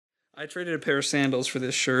I traded a pair of sandals for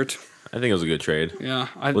this shirt. I think it was a good trade. Yeah.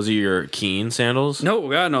 Was it your Keen sandals? No,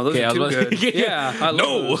 God, no. Those are too good. Yeah. I love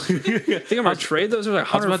those. I think I'm going to trade those. They're like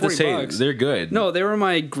 $140. I was about to say, they're good. No, they were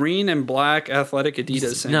my green and black athletic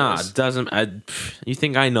Adidas sandals. Nah, it doesn't. You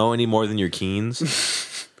think I know any more than your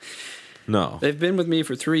Keens? No. They've been with me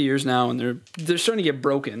for 3 years now, and they're starting to get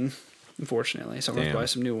broken, unfortunately. So I'm going to buy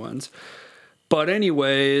some new ones. But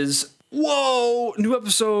anyways, whoa! New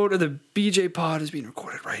episode of the BJ Pod is being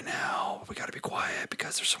recorded right now. We got to be quiet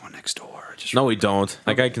because there's someone next door. No, we don't.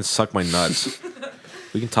 That guy can suck my nuts.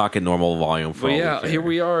 We can talk at normal volume. But yeah, here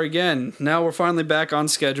we are again. Now we're finally back on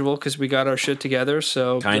schedule because we got our shit together.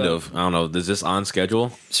 So kind of. I don't know. Is this on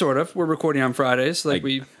schedule? Sort of. We're recording on Fridays, I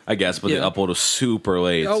guess, but the upload was super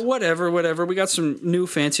late. Oh, whatever. We got some new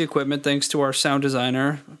fancy equipment thanks to our sound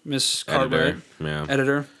designer, Miss Carter.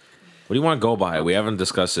 Editor. What do you want to go by? We haven't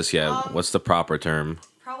discussed this yet. What's the proper term?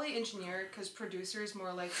 Probably engineer, because producer is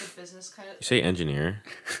more like the business kind of. You say engineer?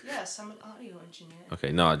 Yes, I'm an audio engineer.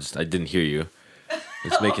 Okay, no, I didn't hear you.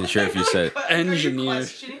 Just making sure if you said engineer.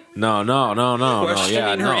 No.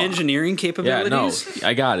 Questioning her engineering capabilities? Yeah, no,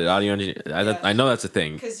 I got it. Audio engineer. I know that's a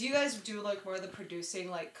thing. Because you guys do like more of the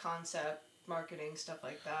producing, like concept, marketing, stuff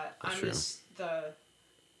like that. I'm just the.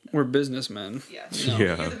 We're businessmen. Yeah.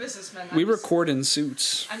 You're the businessmen. We record in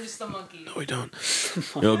suits. I'm just the monkey. No, we don't.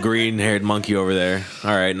 Little green-haired monkey over there.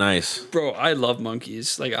 All right, nice. Bro, I love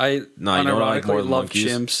monkeys. Like I unironically love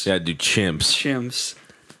chimps. Yeah, dude, chimps.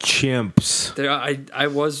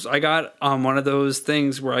 I got one of those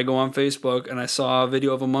things where I go on Facebook and I saw a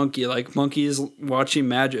video of a monkey, like monkeys watching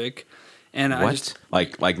magic. And what? I just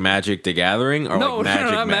like Magic the Gathering or no, like Magic?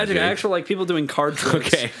 No, not Magic. Actual like people doing card tricks.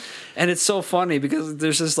 Okay. And it's so funny because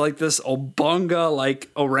there's this Obunga like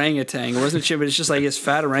orangutan. It wasn't a chimp, but it's just like his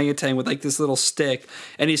fat orangutan with like this little stick.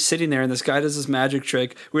 And he's sitting there and this guy does this magic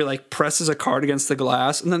trick where he like presses a card against the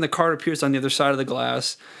glass and then the card appears on the other side of the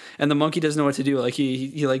glass. And the monkey doesn't know what to do. Like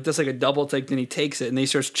he like does like a double take, then he takes it and then he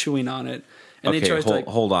starts chewing on it. And okay,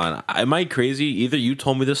 hold on. Am I crazy? Either you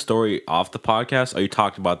told me this story off the podcast or you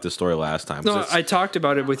talked about this story last time. No, I talked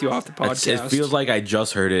about it with you off the podcast. It feels like I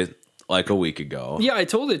just heard it like a week ago. Yeah, I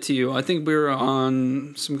told it to you. I think we were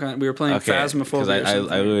on we were playing Phasmophobia. I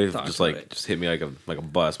literally just hit me like a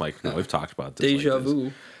bus. I'm like, no, we've talked about this. Deja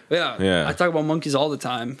vu. Yeah. I talk about monkeys all the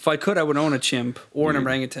time. If I could, I would own a chimp or an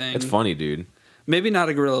orangutan. It's funny, dude. Maybe not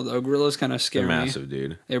a gorilla though. Gorillas kind of scare me. They're massive,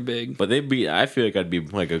 dude. They're big. But I feel like I'd be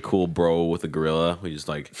like a cool bro with a gorilla. We just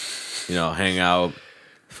like, hang out,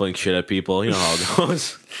 fling shit at people. You know how it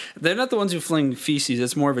goes. They're not the ones who fling feces.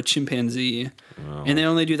 It's more of a chimpanzee. Oh. And they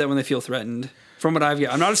only do that when they feel threatened. From what I've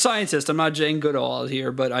got. I'm not a scientist. I'm not Jane Goodall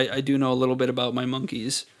here, but I do know a little bit about my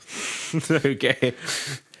monkeys. Okay.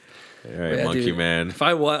 All right, monkey dude, man. If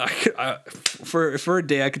I was, for a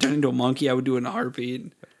day, I could turn into a monkey. I would do it in a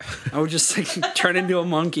heartbeat. I would just like turn into a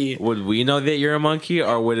monkey. Would we know that you're a monkey,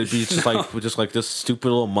 or would it be just like this stupid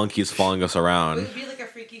little monkey is following us around? Would it be like a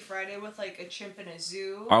Freaky Friday with like a chimp in a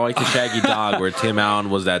zoo? Or like the Shaggy Dog, where Tim Allen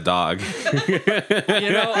was that dog.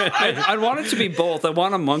 I'd want it to be both. I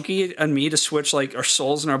want a monkey and me to switch like our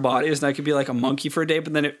souls and our bodies, and I could be like a monkey for a day.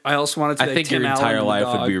 But then I also want it to be. I think Tim your Allen entire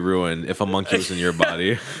life would be ruined if a monkey was in your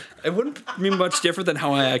body. It wouldn't be much different than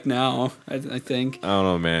how I act now. I think. I don't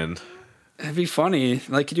know, man. It'd be funny.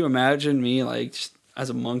 Like, could you imagine me like just as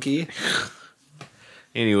a monkey?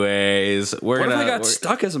 Anyways, what if I got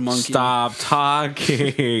stuck as a monkey? Stop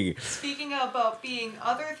talking. Speaking about being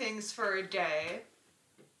other things for a day,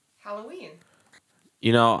 Halloween.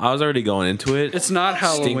 I was already going into it. It's not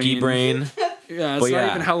Halloween. Stinky brain. Yeah, it's not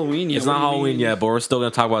even Halloween yet. It's not Halloween yet, but we're still going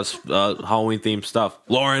to talk about Halloween-themed stuff.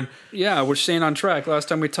 Lauren? Yeah, we're staying on track. Last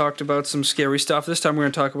time we talked about some scary stuff. This time we're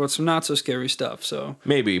going to talk about some not-so-scary stuff. So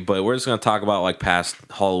maybe, but we're just going to talk about like past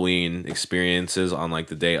Halloween experiences on like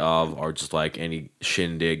the day of, or just like any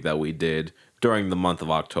shindig that we did during the month of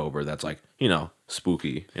October that's like,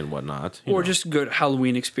 spooky and whatnot. Or just good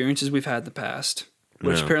Halloween experiences we've had in the past.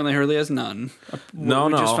 Which apparently Hurley has none. No.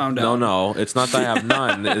 It's not that I have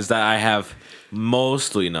none. It's that I have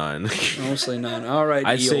mostly none. Mostly none. All right.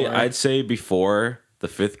 I'd say before the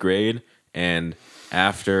 5th grade and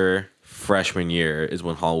after freshman year is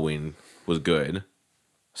when Halloween was good.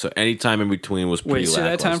 So any time in between was pretty lackluster. Wait, say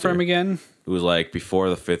that time frame again? It was like before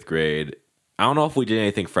the 5th grade. I don't know if we did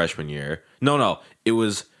anything freshman year. No. It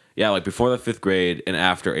was... Yeah, like before the 5th grade and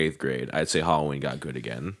after 8th grade, I'd say Halloween got good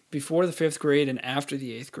again. Before the 5th grade and after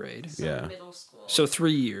the 8th grade. So middle school. So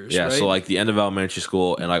 3 years, yeah, right? So like the end of elementary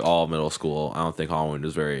school and like all of middle school, I don't think Halloween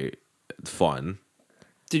was very fun.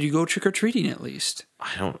 Did you go trick-or-treating at least?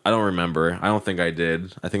 I don't remember. I don't think I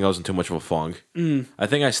did. I think I was in too much of a funk. I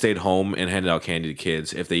think I stayed home and handed out candy to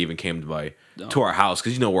kids if they even came to my to our house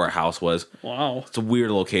because you know where our house was. Wow. It's a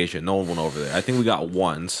weird location. No one went over there. I think we got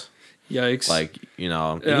once. Yikes. Like, you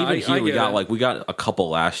know, and Yeah, even here we get got it. we got a couple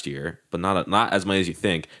last year, but not as many as you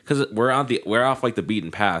think because we're off like the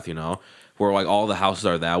beaten path, you know, where like all the houses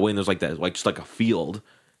are that way and there's like that like just like a field.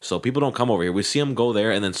 So people don't come over here. We see them go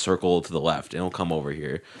there and then circle to the left. They don't come over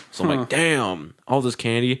here. So I'm like, damn, all this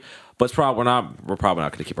candy. But it's probably we're probably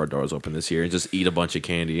not going to keep our doors open this year and just eat a bunch of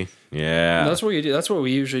candy. Yeah, That's what you do. That's what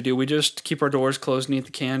we usually do. We just keep our doors closed and eat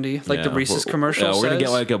the candy, like the Reese's commercial Yeah, we're says.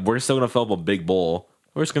 gonna get we're still gonna fill up a big bowl.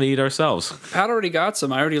 We're just gonna eat ourselves. Pat already got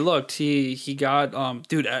some. I already looked. He got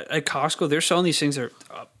dude at Costco. They're selling these things that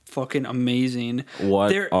are fucking amazing.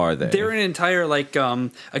 What are they? They're an entire like a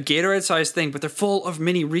Gatorade sized thing, but they're full of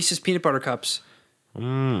mini Reese's peanut butter cups.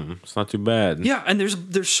 It's not too bad. Yeah, and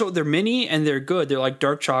they're mini and they're good. They're like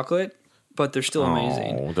dark chocolate, but they're still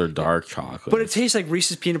amazing. Oh, they're dark chocolate. But it tastes like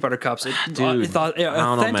Reese's peanut butter cups. It Dude, I don't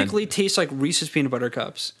know, man. authentically tastes like Reese's peanut butter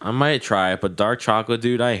cups. I might try it, but dark chocolate,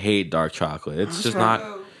 dude, I hate dark chocolate. It's just not.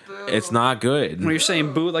 Boo, boo. It's not good. When you're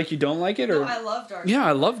saying boo, like you don't like it, or No, I love dark. yeah,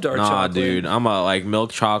 I love dark Nah, chocolate. dude, I'm a like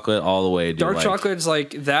milk chocolate all the way, dude. Dark like, chocolate is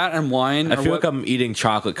like that and wine. I are feel what- like I'm eating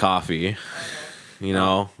chocolate coffee. You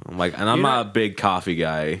know, I'm like, and I'm You're not not- a big coffee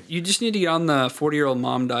guy. You just need to get on the 40-year-old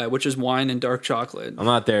mom diet, which is wine and dark chocolate. I'm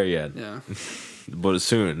not there yet, Yeah. but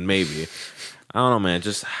soon maybe. I don't know, man.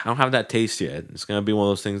 Just I don't have that taste yet. It's gonna be one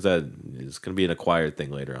of those things that it's gonna be an acquired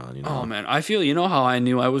thing later on. You know. Oh man, I feel, you know how I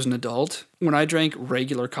knew I was an adult? When I drank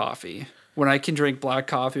regular coffee. When I can drink black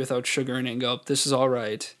coffee without sugar in it and go, this is all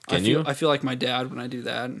right. Can you? I feel like my dad when I do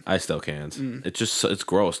that. I still can't. Mm. It's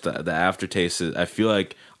gross. The aftertaste is. I feel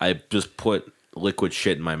like I just put liquid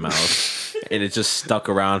shit in my mouth, and it just stuck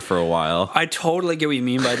around for a while. I totally get what you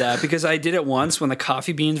mean by that because I did it once when the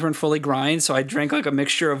coffee beans weren't fully grind. So I drank like a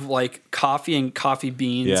mixture of like coffee and coffee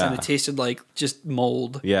beans, Yeah. and it tasted like just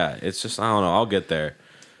mold. Yeah, it's just I don't know. I'll get there.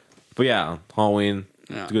 But yeah, Halloween,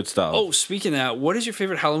 Yeah. it's good stuff. Oh, speaking of that, what is your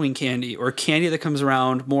favorite Halloween candy or candy that comes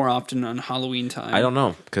around more often on Halloween time? I don't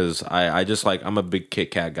know because I just like I'm a big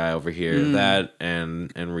Kit Kat guy over here. That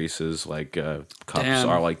and Reese's like cups Damn.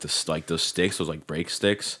 are like those sticks, those like break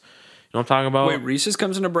sticks. You know what I'm talking about? Wait, Reese's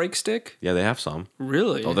comes in a break stick? Yeah, they have some.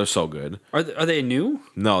 Really? Oh, they're so good. Are they new?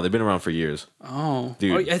 No, they've been around for years. Oh,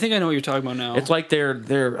 Dude. I think I know what you're talking about now. It's like they're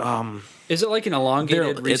Is it like an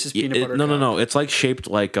elongated Reese's peanut butter? no, cup? It's like shaped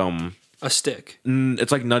like A stick.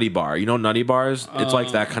 it's like Nutty Bar. You know Nutty Bars? It's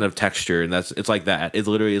like that kind of texture, and it's like that. It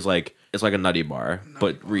literally is like it's like a Nutty Bar,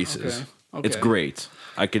 but Reese's. Okay. It's great.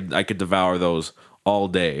 I could devour those all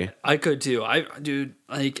day. I could too. Dude,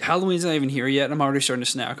 like Halloween's not even here yet, and I'm already starting to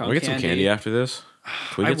snack on Can we get some candy after this?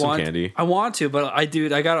 Can we get some candy? I want to, but I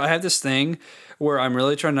have this thing where I'm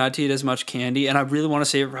really trying not to eat as much candy, and I really want to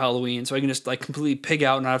save it for Halloween, so I can just like completely pig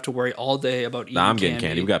out and not have to worry all day about eating. Nah, I'm getting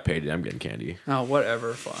candy. We got paid. I'm getting candy. Oh,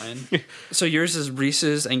 whatever, fine. So yours is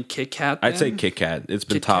Reese's and Kit Kat. I'd say then? Kit Kat. It's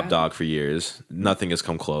been Kit top Kat? dog for years. Nothing has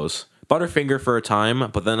come close. Butterfinger for a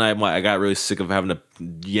time, but then I got really sick of having to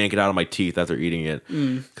yank it out of my teeth after eating it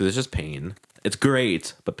because it's just pain. It's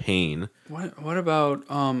great, but pain. What about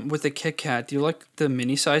with the Kit Kat? Do you like the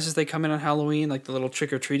mini sizes they come in on Halloween, like the little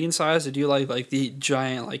trick or treating size, or do you like the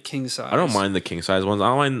giant like king size? I don't mind the king size ones.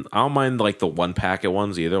 I don't mind like the one packet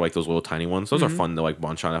ones either, like those little tiny ones. Those are fun to like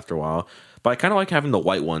munch on after a while. But I kind of like having the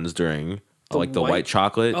white ones during like the white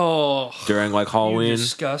chocolate Oh, during like you Halloween.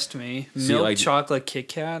 disgust me. See, Milk like- chocolate Kit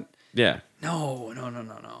Kat. Yeah, No.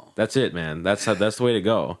 that's it, man. That's the way to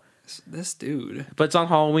go. This dude. But it's on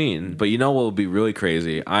Halloween. But you know what would be really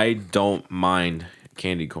crazy? I don't mind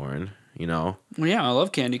candy corn. You know, Well, yeah, I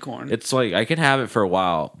love candy corn. it's like I can have it for a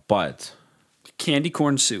while, but Candy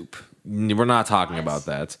corn soup. we're not talking about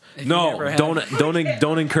that. If you No, never had-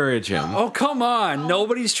 don't encourage him. Oh, come on.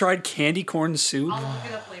 Nobody's tried candy corn soup. I'll look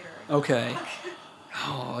it up later. Okay.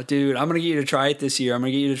 Oh, dude, I'm going to get you to try it this year. I'm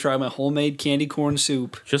going to get you to try my homemade candy corn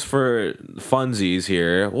soup. Just for funsies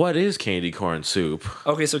here, what is candy corn soup?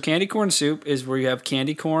 Okay, so candy corn soup is where you have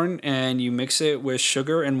candy corn and you mix it with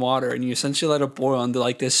sugar and water and you essentially let it boil into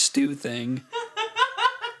like this stew thing.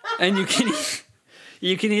 And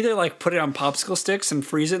you can either like put it on popsicle sticks and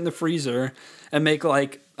freeze it in the freezer and make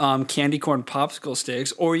like candy corn popsicle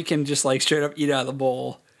sticks, or you can just like straight up eat it out of the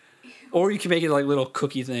bowl. Or you can make it like little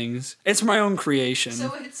cookie things. It's my own creation.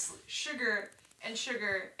 So it's sugar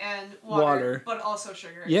and Water. water, but also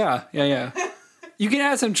sugar. Yeah. You can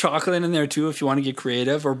add some chocolate in there too if you want to get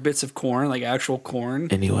creative, or bits of corn, like actual corn.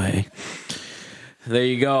 Anyway, there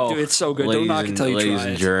you go. Dude, it's so good. Don't knock it till you ladies try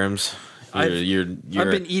and it. germs. You're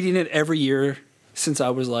I've been eating it every year since I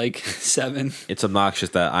was like 7. It's obnoxious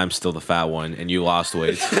that I'm still the fat one and you lost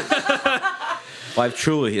weight. Life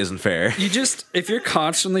truly isn't fair. You just, if you're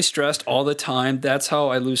constantly stressed all the time, that's how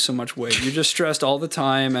I lose so much weight. You're just stressed all the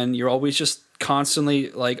time and you're always just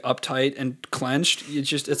constantly like uptight and clenched.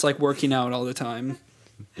 It's like working out all the time.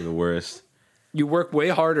 You're the worst. You work way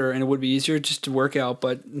harder and it would be easier just to work out,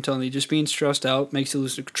 but I'm telling you, just being stressed out makes you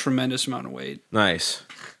lose a tremendous amount of weight. Nice.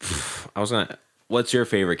 What's your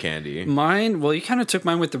favorite candy? Mine, well, you kind of took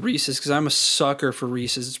mine with the Reese's because I'm a sucker for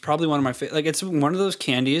Reese's. It's probably one of my favorite. Like, it's one of those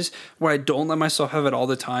candies where I don't let myself have it all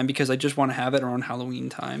the time because I just want to have it around Halloween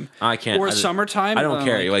time. I can't. Or summertime. I don't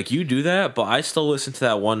care. Like, you do that, but I still listen to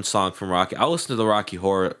that one song from Rocky. I'll listen to the Rocky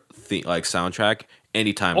Horror soundtrack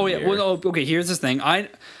anytime. Oh yeah. Well, okay. Here's the thing. I'm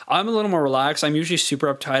a little more relaxed. I'm usually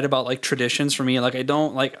super uptight about like traditions for me. Like I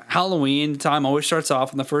don't like Halloween time. Always starts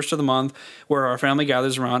off on the first of the month where our family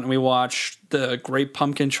gathers around and we watch the Great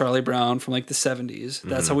Pumpkin Charlie Brown from like the 70s.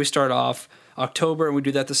 That's how we start off. October, and we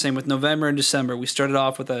do that the same with November and December. We started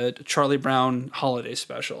off with a Charlie Brown holiday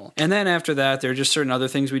special. And then after that, there are just certain other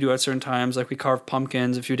things we do at certain times, like we carve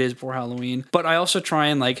pumpkins a few days before Halloween. But I also try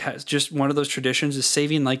and like just one of those traditions is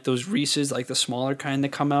saving like those Reese's, like the smaller kind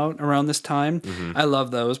that come out around this time. I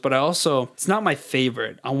love those, but I also, it's not my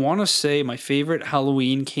favorite. I want to say my favorite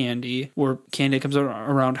Halloween candy or candy that comes out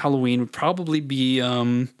around Halloween would probably be,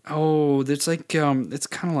 it's like, it's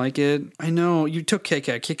kind of like it. I know, you took Kit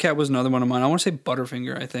Kat. Kit Kat was another one of mine. I want to say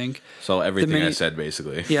Butterfinger, I think. So everything I said,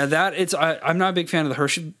 basically. Yeah, I'm not a big fan of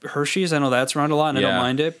the Hershey's. I know that's around a lot, and I don't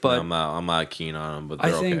mind it, but I'm not keen on them. But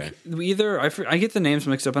they're I think either I get the names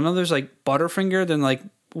mixed up. I know there's like Butterfinger, then like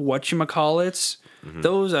whatchamacallits.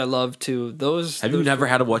 Those I love too. Have you never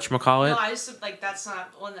had a whatchamacallit? No, I just like that's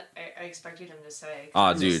not one that I expected him to say.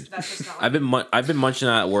 Oh, dude, that's just not I've been munching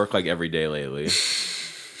that at work like every day lately.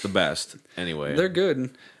 The best. Anyway, they're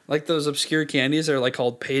good. Like those obscure candies are like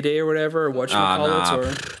called Payday or whatever, or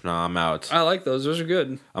whatchamacallits. Nah, I'm out. I like those. Those are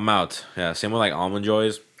good. I'm out. Yeah, same with like Almond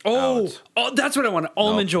Joys. Oh, that's what I want.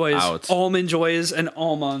 Almond Joys. Out. Almond Joys and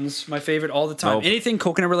almonds. My favorite all the time. Nope. Anything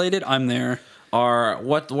coconut related, I'm there.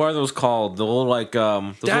 What are those called? The little like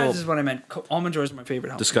That is what I meant. Almond Joys are my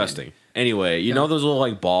favorite. Disgusting. Anyway, you know those little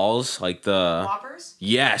like balls, like the Whoppers?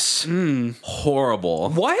 Yes. Horrible.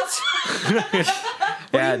 What?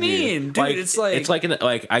 What do you mean, dude? It's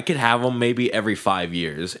like I could have them maybe every 5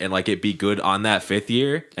 years, and like it'd be good on that 5th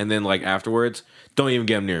year, and then like afterwards, don't even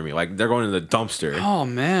get them near me. Like they're going to the dumpster. Oh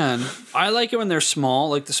man, I like it when they're small,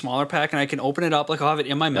 like the smaller pack, and I can open it up, like I'll have it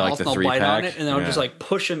in my mouth, like the and I'll bite 3-pack? on it, and then I'll just like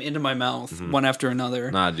push them into my mouth one after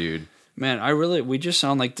another. Nah, dude. Man, we just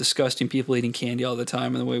sound like disgusting people eating candy all the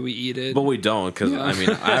time and the way we eat it. But we don't, because I mean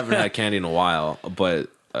I haven't had candy in a while, but.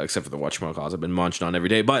 Except for the whatchamacallits I've been munching on every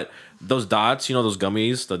day. But those dots, you know those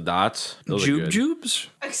gummies, the dots? Those Jube Jubes?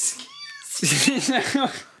 Excuse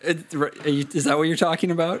Is that what you're talking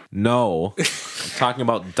about? No. I'm talking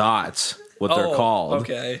about dots, what they're called.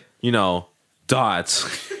 Okay. You know, dots.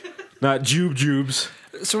 Not jubes.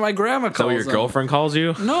 So my grandma calls Is that what your girlfriend calls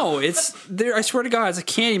you? No, it's there. I swear to God, it's a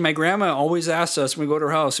candy. My grandma always asks us when we go to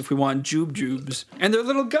her house if we want Jubes. And they're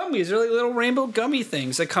little gummies. They're like little rainbow gummy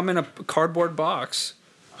things that come in a cardboard box.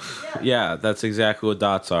 Yeah, that's exactly what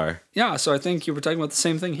dots are. Yeah, so I think you were talking about the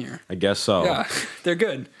same thing here. I guess so. Yeah, they're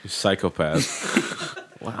good. You psychopath.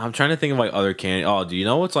 Well, I'm trying to think of like other candy. Oh, do you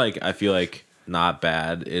know what's like I feel like not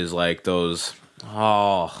bad is like those.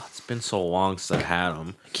 Oh, it's been so long since I had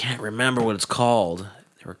them. I can't remember what it's called.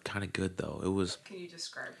 They were kind of good though. It was. Can you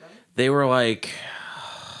describe them? They were like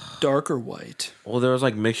dark or white. Well, there was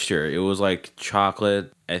like mixture. It was like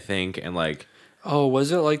chocolate, I think, and like. Oh,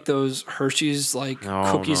 was it like those Hershey's like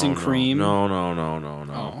cookies and cream? No.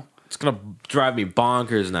 Oh. It's gonna drive me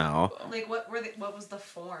bonkers now. Like what was the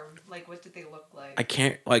form? Like what did they look like? I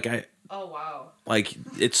can't Oh wow. Like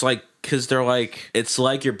it's like because they're like it's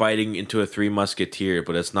like you're biting into a Three Musketeer,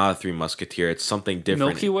 but it's not a Three Musketeer. It's something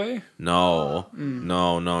different. Milky Way? No.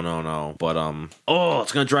 But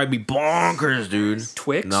it's gonna drive me bonkers, dude.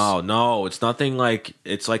 Twix? No, it's nothing like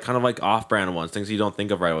it's like kind of like off-brand ones, things you don't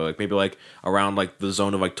think of right away. Like maybe like around like the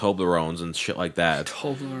zone of like Toblerones and shit like that.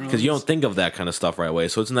 Toblerones. Because you don't think of that kind of stuff right away.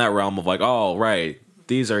 So it's in that realm of like, oh right,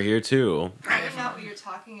 these are here too. I don't know what you're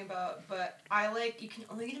talking about, but I like you can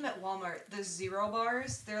only get them at Walmart. The Zero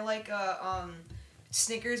bars, they're like a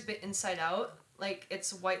Snickers but inside out. Like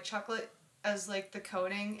it's white chocolate as like the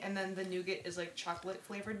coating, and then the nougat is like chocolate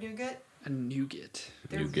flavored nougat. A nougat.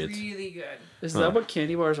 They're Nougat. really good. Is that what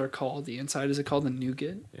candy bars are called? The inside, is it called a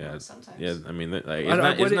nougat? Yeah, Sometimes. yeah. I mean, like,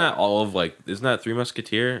 don't- isn't that all of like? Isn't that Three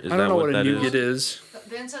Musketeer? Is I don't that know what a that nougat is.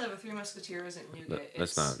 The inside of a Three Musketeer isn't nougat.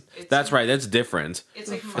 That's not. It's That's right. That's different.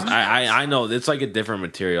 It's like I know. It's like a different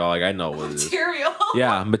material. Like I know what it is. material.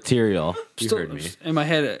 Yeah, material. You Still, heard me. in my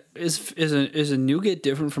head, is a nougat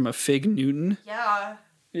different from a fig Newton? Yeah.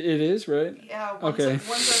 It is, right? Yeah. Okay.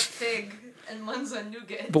 One's a fig and one's a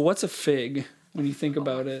nougat. But what's a fig when you think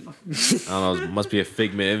about it? I don't know. It must be a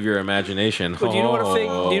figment of your imagination. But do you know what a fig?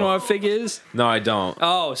 Do you know what a fig is? No, I don't.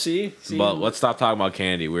 Oh, see. But let's stop talking about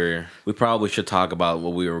candy. We probably should talk about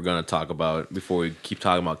what we were gonna talk about before we keep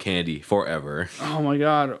talking about candy forever. Oh my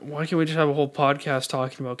god! Why can't we just have a whole podcast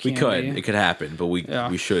talking about candy? We could. It could happen, but we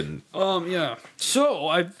shouldn't. Yeah. So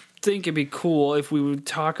I think it'd be cool if we would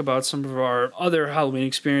talk about some of our other Halloween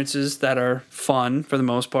experiences that are fun for the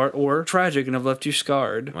most part, or tragic and have left you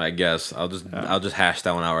scarred. I guess I'll just hash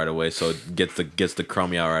that one out right away, so it gets the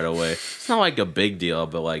crummy out right away. It's not like a big deal,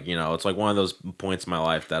 but like it's like one of those points in my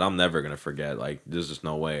life that I'm never gonna forget. Like there's just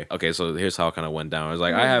no way. Okay, so here's how it kind of went down. It was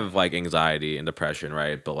like I have like anxiety and depression,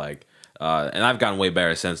 right? But like. And I've gotten way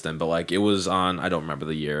better since then, but like it was on, I don't remember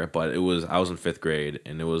the year, but I was in 5th grade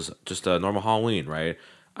and it was just a normal Halloween, right?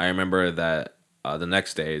 I remember that the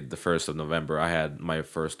next day, the 1st of November, I had my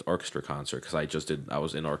first orchestra concert because I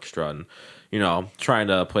was in orchestra and, trying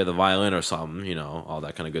to play the violin or something, all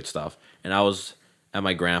that kind of good stuff. And I was at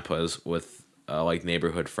my grandpa's with like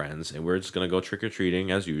neighborhood friends and we are just going to go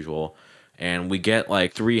trick-or-treating as usual. And we get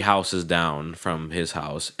like 3 houses down from his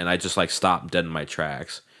house and I just like stopped dead in my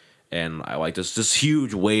tracks. And I like this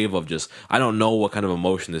huge wave of just, I don't know what kind of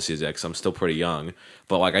emotion this is yet because I'm still pretty young,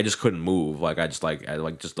 but like I just couldn't move. Like I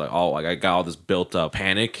got all this built up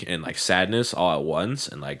panic and like sadness all at once,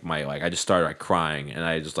 and like I just started like crying, and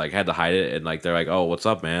I just like had to hide it. And like they're like, "Oh, what's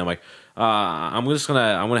up, man?" I'm like, I'm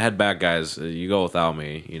gonna head back, guys. You go without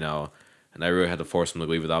me, And I really had to force them to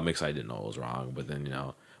leave without me because I didn't know what was wrong. But then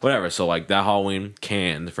whatever. So like that Halloween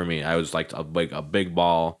canned for me. I was like a big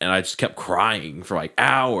ball, and I just kept crying for like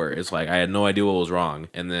hours. Like I had no idea what was wrong.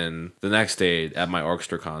 And then the next day at my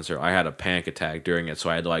orchestra concert, I had a panic attack during it, so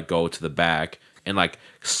I had to like go to the back and like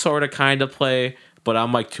sort of kind of play, but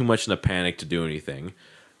I'm like too much in a panic to do anything.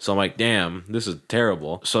 So I'm like, damn, this is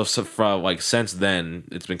terrible. So from like since then,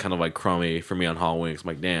 it's been kind of like crummy for me on Halloween. I'm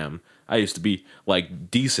like, damn. I used to be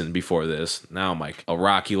like decent before this. Now I'm like a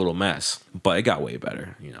rocky little mess. But it got way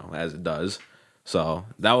better, as it does. So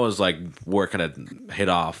that was like where it kind of hit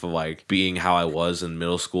off of like being how I was in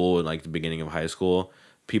middle school and like the beginning of high school.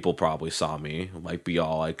 People probably saw me like be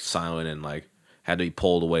all like silent and like had to be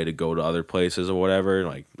pulled away to go to other places or whatever.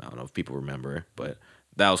 Like I don't know if people remember, but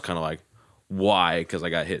that was kind of like why, because I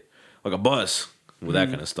got hit like a bus with that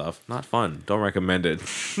kind of stuff. Not fun. Don't recommend it.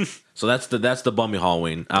 So that's the bummy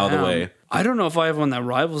Halloween out of the way. I don't know if I have one that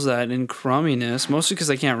rivals that in crumminess, mostly because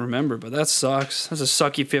I can't remember, but that sucks. That's a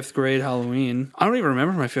sucky 5th grade Halloween. I don't even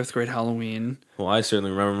remember my 5th grade Halloween. Well, I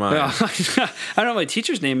certainly remember mine. Yeah, I don't know my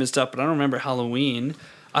teacher's name and stuff, but I don't remember Halloween.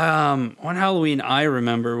 One Halloween I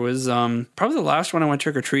remember was probably the last one I went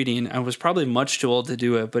trick-or-treating. I was probably much too old to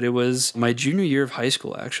do it, but it was my junior year of high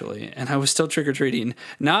school, actually, and I was still trick-or-treating.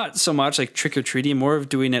 Not so much like trick-or-treating, more of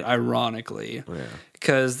doing it ironically. Yeah.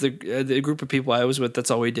 Because the group of people I was with, that's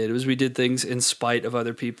all we did. We did things in spite of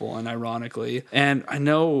other people and ironically. And I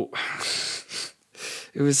know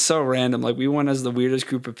it was so random. Like we went as the weirdest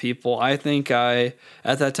group of people. I think at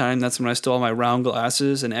that time, that's when I still had my round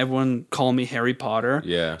glasses and everyone called me Harry Potter.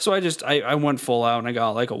 Yeah. So I went full out and I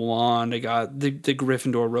got like a wand. I got the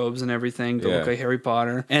Gryffindor robes and everything to look like Harry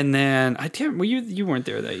Potter. And then you weren't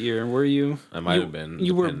there that year, were you? I might have been.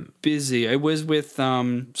 You were busy. I was with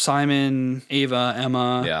Simon, Ava,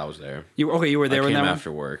 Emma. Yeah, I was there. You were there with them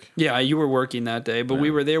after work. Yeah, you were working that day, but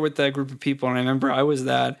we were there with that group of people, and I remember I was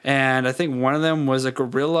that. And I think one of them was a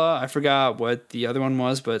gorilla. I forgot what the other one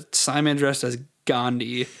was, but Simon dressed as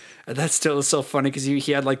Gandhi. And that still is so funny because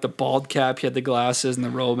he had like the bald cap, he had the glasses and the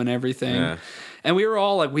robe and everything. Yeah. And we were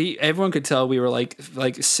all like, everyone could tell we were like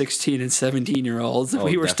 16 and 17-year-olds. And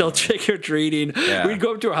we were still trick-or-treating. Yeah. We'd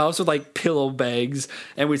go up to a house with like pillow bags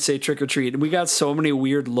and we'd say trick-or-treat. And we got so many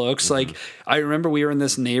weird looks. Mm-hmm. Like I remember we were in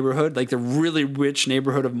this neighborhood, like the really rich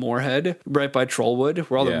neighborhood of Moorhead, right by Trollwood,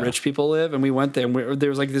 where all the rich people live. And we went there and there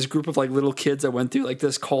was like this group of like little kids that went through like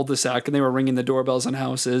this cul-de-sac and they were ringing the doorbells on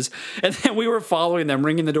houses. And then we were following them,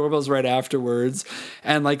 ringing the doorbells right afterwards.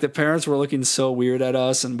 And like the parents were looking so weird at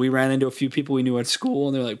us. And we ran into a few people we knew at school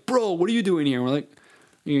and they're like, bro, what are you doing here? And we're like,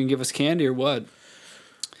 you gonna give us candy or what?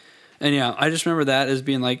 And yeah, I just remember that as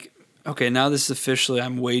being like okay, now this is officially,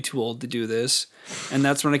 I'm way too old to do this. And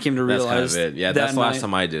that's when I came to That's realize. kind of it. Yeah, that's the last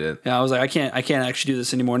time I did it. Yeah, I was like, I can't actually do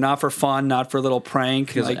this anymore. Not for fun, not for a little prank.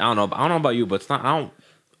 Because Like, I don't know about you, but it's not.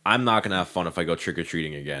 I'm not gonna have fun if I go trick or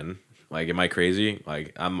treating again. Like, am I crazy?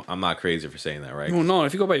 Like, I'm not crazy for saying that, right? well, no,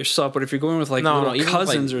 if you go by yourself, but if you're going with like little even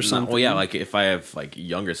cousins or something. Well, yeah, like if I have like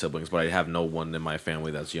younger siblings, but I have no one in my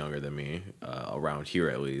family that's younger than me, around here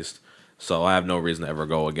at least. So I have no reason to ever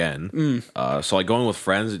go again. So like going with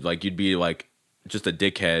friends, like you'd be like just a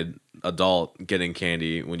dickhead adult getting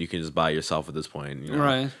candy when you can just buy yourself at this point, you know?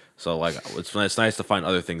 Right. So like it's nice to find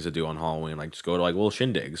other things to do on Halloween, like just go to like little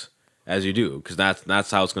shindigs as you do, because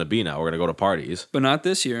that's how it's gonna be now. We're gonna go to parties. But not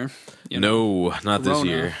this year. No, not this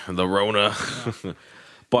year. The Rona. No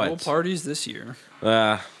But parties this year.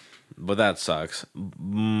 but that sucks.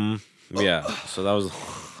 Yeah. So that was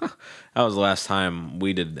that was the last time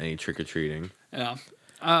we did any trick or treating. Yeah.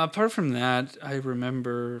 Apart from that, I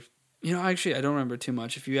remember. Actually, I don't remember too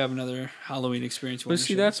much. If you have another Halloween experience, you But want to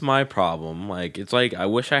see, share. that's my problem. Like, it's like I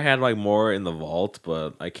wish I had like more in the vault,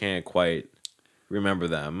 but I can't quite remember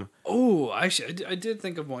them. Oh, actually, I did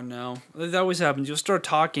think of one now. That always happens. You'll start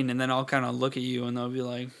talking, and then I'll kind of look at you, and they'll be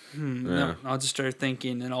like, No. I'll just start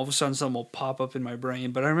thinking, and all of a sudden something will pop up in my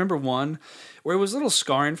brain. But I remember one where it was a little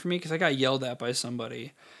scarring for me because I got yelled at by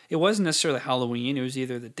somebody. It wasn't necessarily Halloween. It was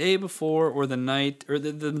either the day before or the night or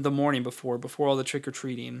the morning before all the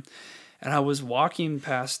trick-or-treating. And I was walking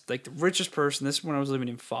past like the richest person. This is when I was living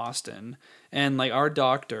in Boston. And like our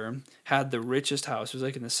doctor had the richest house. It was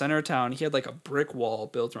like in the center of town. He had like a brick wall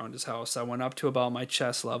built around his house that went up to about my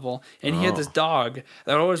chest level. And he had this dog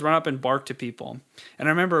that would always run up and bark to people. And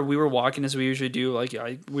I remember we were walking as we usually do. Like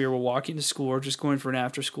we were walking to school or just going for an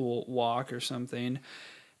after school walk or something.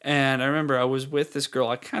 And I remember I was with this girl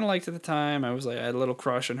I kind of liked at the time. I had a little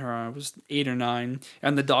crush on her. I was 8 or 9,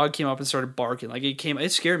 and the dog came up and started barking. Like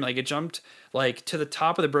it scared me. Like it jumped like to the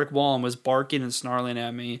top of the brick wall and was barking and snarling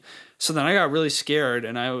at me. So then I got really scared,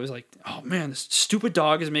 and I was like, "Oh man, this stupid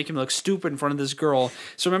dog is making me look stupid in front of this girl."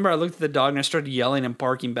 So remember, I looked at the dog and I started yelling and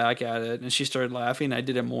barking back at it, and she started laughing. I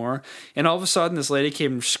did it more, and all of a sudden, this lady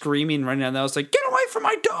came screaming, running down. I was like, "Get away from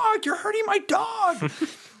my dog! You're hurting my dog!"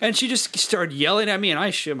 And she just started yelling at me, and I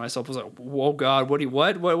shit myself. I was like, "Whoa, God, what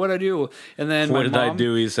I do?" And then What did I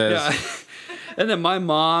do? He says. Yeah. And then my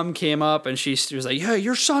mom came up, and she was like, "Yeah,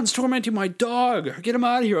 your son's tormenting my dog. Get him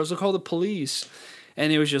out of here. I was going to call the police."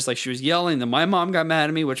 And it was just like she was yelling. Then my mom got mad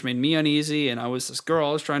at me, which made me uneasy. And I was this girl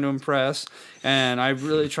I was trying to impress. And I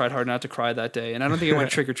really tried hard not to cry that day. And I don't think I went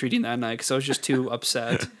trick-or-treating that night because I was just too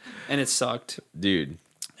upset. And it sucked. Dude.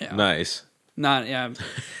 Yeah. Nice.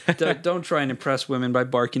 Don't try and impress women by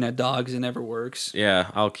barking at dogs. It never works.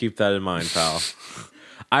 Yeah, I'll keep that in mind, pal.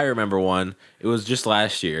 I remember one. It was just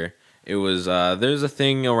last year. It was there's a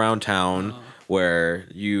thing around town where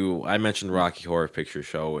I mentioned Rocky Horror Picture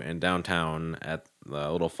Show, and downtown at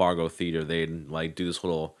the little Fargo Theater, they'd like do this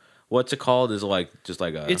little, what's it called? Is it like just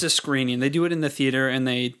like a? It's a screening. They do it in the theater, and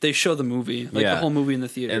they show the movie, like the whole movie in the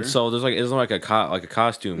theater. And so there's like a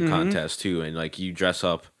costume contest too, and like you dress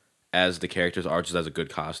up as the characters are just as a good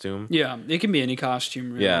costume. Yeah, it can be any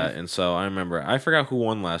costume. Really. Yeah, and so I remember I forgot who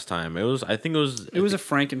won last time. It was a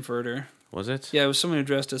Frankenfurter. Was it? Yeah, it was someone who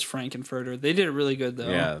dressed as Frankenfurter. They did it really good though.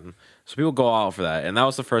 Yeah, so people go out for that, and that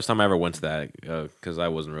was the first time I ever went to that because I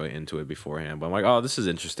wasn't really into it beforehand. But I'm like, oh, this is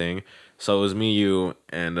interesting. So it was me, you,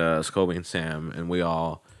 and Scobie and Sam, and we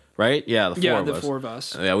all, right? Yeah, the four of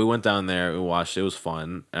us. Yeah, we went down there, we watched. It was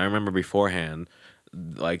fun. And I remember beforehand,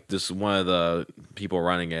 like this one of the people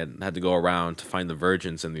running it had to go around to find the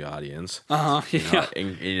virgins in the audience. Yeah.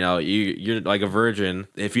 And you're like a virgin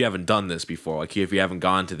if you haven't done this before. Like if you haven't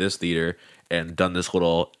gone to this theater and done this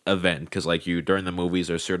little event, because like during the movies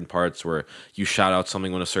there's certain parts where you shout out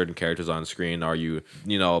something when a certain character's on screen, or you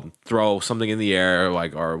throw something in the air,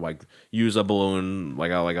 or use a balloon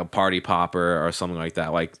like a party popper or something like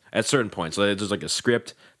that, like at certain points. So there's like a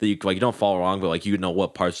script that you don't follow along, but like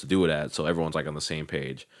what parts to do it at, so everyone's like on the same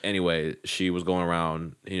page. Anyway, she was going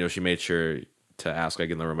around, she made sure to ask like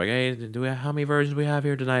in the room, like, hey, how many virgins do we have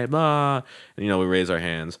here tonight? Blah. And we raise our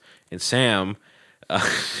hands, and Sam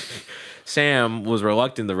was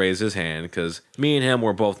reluctant to raise his hand because me and him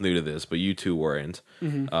were both new to this, but you two weren't.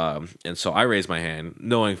 And so I raised my hand,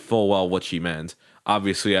 knowing full well what she meant.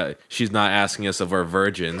 Obviously, she's not asking us if we're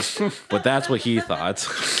virgins, but that's what he thought.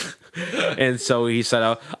 And so he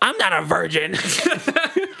said, I'm not a virgin.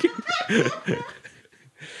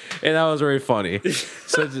 And that was very funny.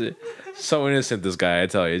 So innocent, this guy, I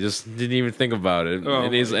tell you. Just didn't even think about it.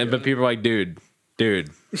 But people are like, dude,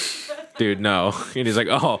 no. And he's like,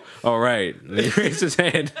 oh, all right. And he raised his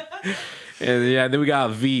hand. And yeah, then we got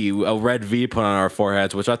a red V put on our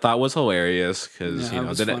foreheads, which I thought was hilarious because Yeah, it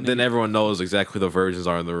was then funny. everyone knows exactly who the virgins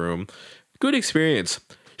are in the room. Good experience.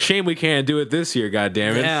 Shame we can't do it this year. God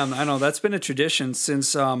damn it. Damn, I know that's been a tradition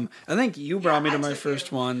since I think you brought me to I my took first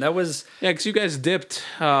you. one. That was Yeah, because you guys dipped.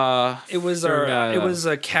 it was during, our it was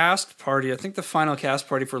a cast party. I think the final cast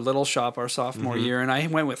party for Little Shop our sophomore Mm-hmm. year, and I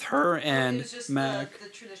went with her It and was just Mac. the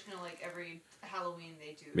traditional, like, every Halloween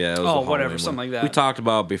they do. Yeah, it was Oh, the Halloween whatever, one. something like that. We talked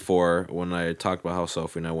about before when I talked about how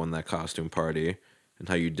Sophie and I won that costume party and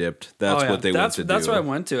how you dipped. That's Oh, yeah. what they went to That's do. what I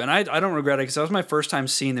went to, and I don't regret it because that was my first time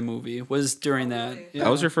seeing the movie. Was during Oh, that. really? Yeah. That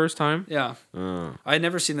was your first time? Yeah, Oh. I had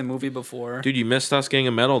never seen the movie before. Dude, you missed us getting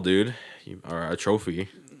a medal, dude. Or a trophy.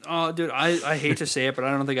 Oh, dude, I hate to say it, but I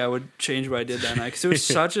don't think I would change what I did that night because it was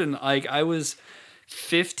such an like I was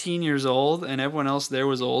 15 years old and everyone else there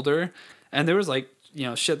was older, and there was like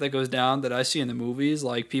shit that goes down that I see in the movies,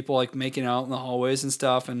 like people like making out in the hallways and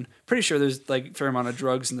stuff, and pretty sure there's like a fair amount of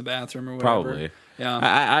drugs in the bathroom or whatever. Probably. Yeah.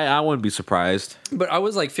 I wouldn't be surprised. But I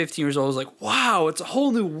was like 15 years old. I was like, wow, it's a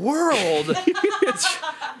whole new world. It's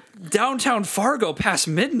downtown Fargo past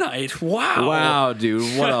midnight. Wow. Wow,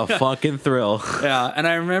 dude. What a fucking thrill. Yeah, and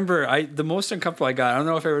I remember the most uncomfortable I got, I don't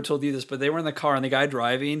know if I ever told you this, but they were in the car and the guy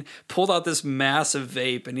driving pulled out this massive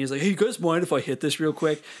vape and he's like, hey, you guys mind if I hit this real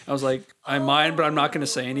quick? I was like, I mind, but I'm not going to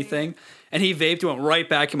say anything. And he vaped, went right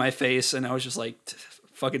back in my face, and I was just like,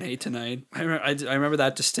 fucking hate tonight. I remember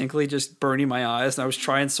that distinctly, just burning my eyes, and I was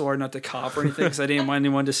trying so hard not to cough or anything because I didn't want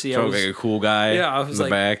anyone to see. So like a cool guy. Yeah, I was in the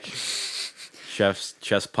like- back. Chef's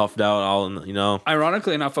chest puffed out, all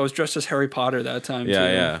Ironically enough, I was dressed as Harry Potter that time too.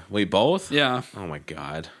 Yeah. Wait, both? Yeah. Oh my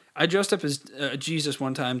god. I dressed up as Jesus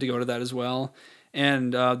one time to go to that as well.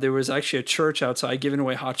 And there was actually a church outside giving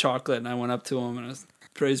away hot chocolate, and I went up to him and I was,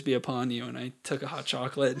 praise be upon you, and I took a hot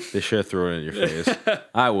chocolate. They should have thrown it in your face.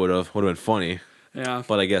 I would have. Would have been funny. Yeah,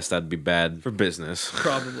 But I guess that'd be bad for business.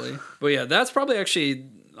 probably. But yeah, that's probably actually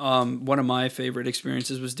one of my favorite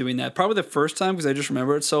experiences was doing that. Probably the first time because I just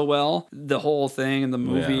remember it so well, the whole thing and the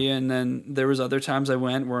movie. Yeah. And then there was other times I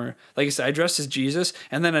went where, like I said, I dressed as Jesus,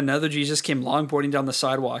 and then another Jesus came longboarding down the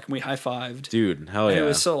sidewalk, and we high-fived. Dude, hell And yeah. it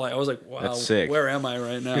was so like, I was like, wow, That's sick. where am I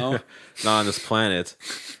right now? Not on this planet.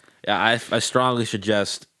 Yeah, I strongly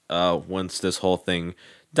suggest once this whole thing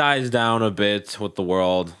dies down a bit with the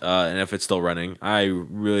world, and if it's still running, I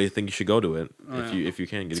really think you should go to it if you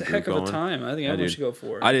can get It's a a group heck of going. a time. I think everyone did. should go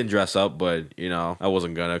for it. I didn't dress up, but I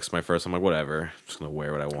wasn't gonna. Cause my first, I'm like, whatever, I'm just gonna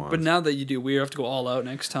wear what I want. But now that you do, we have to go all out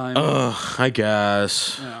next time. Ugh, I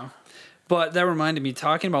guess. Yeah. But that reminded me,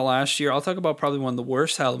 talking about last year, I'll talk about probably one of the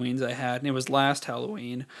worst Halloweens I had, and it was last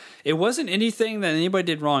Halloween. It wasn't anything that anybody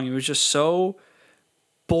did wrong. It was just so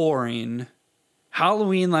boring.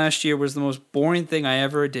 Halloween last year was the most boring thing I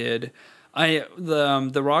ever did.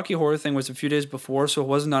 The Rocky Horror thing was a few days before, so it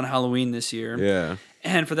wasn't on Halloween this year. Yeah.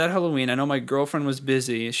 And for that Halloween, I know my girlfriend was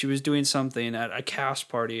busy. She was doing something at a cast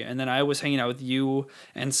party, and then I was hanging out with you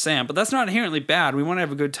and Sam. But that's not inherently bad. We want to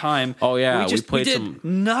have a good time. Oh, yeah, we played did some-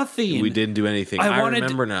 nothing. We didn't do anything. I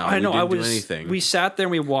remember now. I know. We didn't I was. do anything. We sat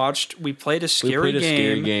there and we played a scary played a game,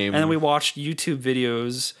 scary game. and then we watched YouTube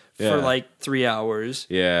videos Yeah. for like 3 hours.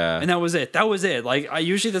 yeah. And that was it. That was it. Like I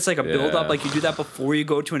usually that's like a build up. Yeah. Like you do that before you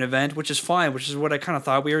go to an event, which is fine, which is what I kind of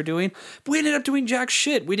thought we were doing. But we ended up doing jack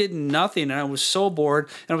shit. We did nothing, and I was so bored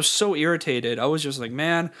and I was so irritated. I was just like,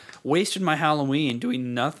 man, wasted my Halloween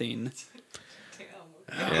doing nothing.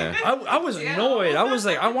 yeah. I was annoyed. I was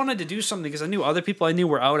like, I wanted to do something because I knew other people I knew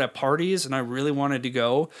were out at parties, and I really wanted to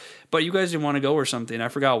go, but you guys didn't want to go or something. I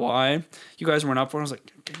forgot why. You guys weren't up for it. I was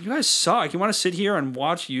like, you guys suck. You want to sit here and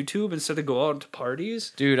watch YouTube instead of go out to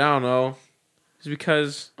parties? Dude, I don't know. It's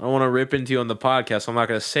because I want to rip into you on the podcast. I'm not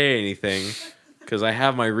going to say anything because I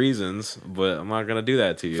have my reasons, but I'm not going to do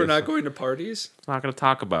that to you. For not So going to parties? I'm not going to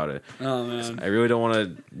talk about it. Oh, man. I really don't want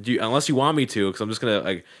to do unless you want me to, because I'm just going to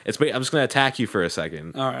I'm just going to attack you for a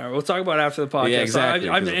second. All right, we'll talk about it after the podcast. Yeah, exactly,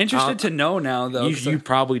 I'm 'cause interested to know now, though. You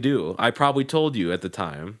probably do. I probably told you at the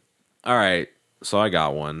time. All right, so I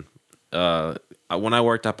got one. When I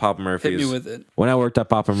worked at Papa Murphy's, Hit me with it. When I worked at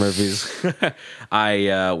Papa Murphy's,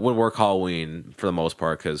 I would work Halloween for the most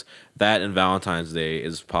part because that and Valentine's Day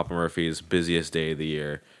is Papa Murphy's busiest day of the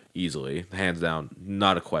year, easily, hands down,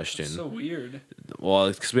 not a question. So weird. Well,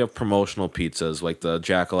 it's because we have promotional pizzas like the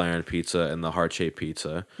Jack-o'-lantern pizza and the heart-shaped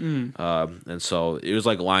pizza, and so it was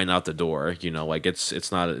like line out the door. Like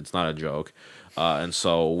it's not a joke, and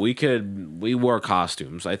so we wore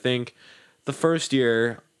costumes. I think the first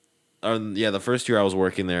year. The first year I was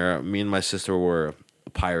working there, me and my sister were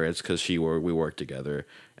pirates because we worked together.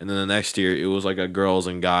 And then the next year, it was like a girls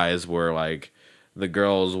and guys were like the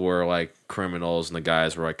girls were like criminals and the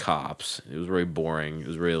guys were like cops. It was very boring. It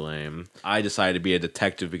was really lame. I decided to be a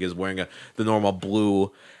detective because wearing the normal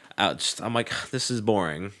blue I'm like, this is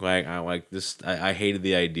boring. Like I like this. I hated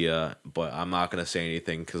the idea, but I'm not gonna say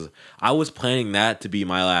anything because I was planning that to be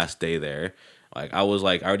my last day there. Like I was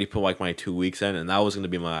like, I already put like my 2 weeks in, and that was gonna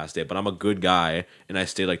be my last day. But I'm a good guy, and I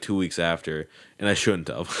stayed like 2 weeks after, and I shouldn't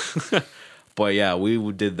have. But yeah,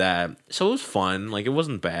 we did that, so it was fun. Like it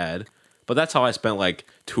wasn't bad. But that's how I spent like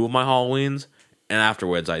 2 of my Halloweens, and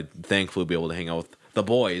afterwards I thankfully be able to hang out with the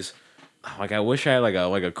boys. Like I wish I had like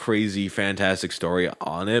a crazy fantastic story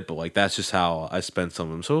on it, but like that's just how I spent some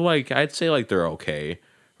of them. So like I'd say like they're okay,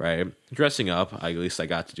 right? Dressing up, at least I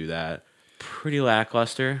got to do that. Pretty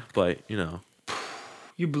lackluster, but you know.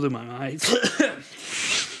 You blew my mind.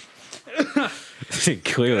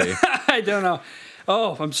 Clearly. I don't know.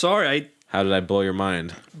 Oh, I'm sorry. How did I blow your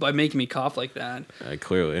mind? By making me cough like that.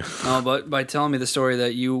 Clearly. No, but by telling me the story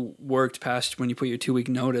that you worked past when you put your 2 week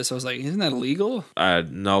notice, I was like, isn't that illegal?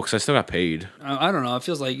 No, because I still got paid. I don't know. It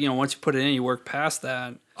feels like, once you put it in, you work past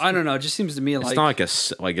that. I don't know. It just seems to me like it's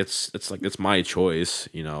not like it's my choice.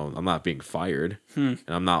 I'm not being fired, and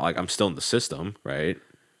I'm not like I'm still in the system, right?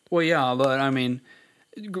 Well, yeah, but I mean,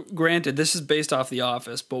 granted, this is based off The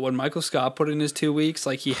Office, but when Michael Scott put in his 2 weeks,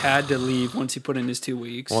 like he had to leave once he put in his 2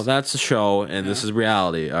 weeks. Well, that's a show, and this is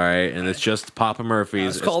reality, all right? And it's just Papa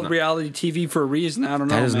Murphy's. It's called reality TV for a reason. I don't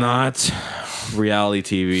know. That is man. not reality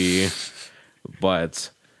TV, but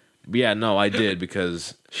yeah, no, I did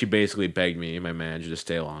because she basically begged me, my manager, to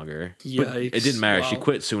stay longer. Yikes. But it didn't matter. Wow. She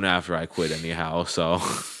quit soon after I quit, anyhow. So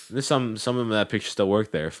there's some of them that picture still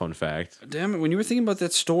work there. Fun fact. Damn it! When you were thinking about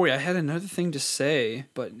that story, I had another thing to say,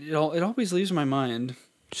 but it always leaves my mind.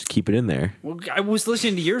 Just keep it in there. Well, I was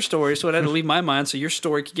listening to your story, so it had to leave my mind, so your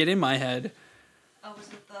story could get in my head. Oh, was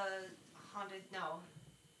it the haunted? No.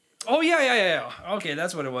 Oh yeah. Okay,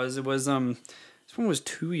 that's what it was. It was this one was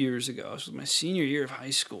 2 years ago. This was my senior year of high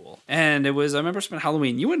school, and it was. I remember spending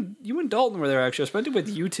Halloween. You and Dalton were there actually. I spent it with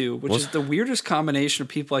you two, which is the weirdest combination of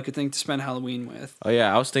people I could think to spend Halloween with. Oh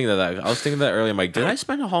yeah, I was thinking of that. I was thinking that earlier. I'm like, did I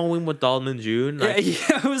spend a Halloween with Dalton and June? Yeah,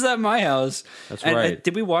 it was at my house. That's And, right.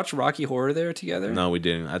 did we watch Rocky Horror there together? No, we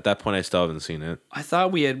didn't. At that point, I still haven't seen it. I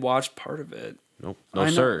thought we had watched part of it. Nope. I No,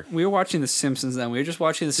 know. sir. We were watching The Simpsons then. We were just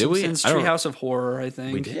watching The Did we? Simpsons I don't- Treehouse of Horror, I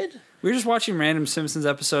think. We did? We were just watching random Simpsons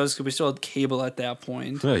episodes because we still had cable at that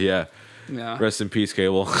point. Oh, yeah. Yeah. Rest in peace,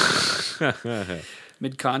 Cable.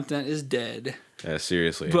 Mid-continent is dead. Yeah,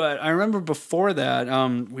 seriously. But I remember before that,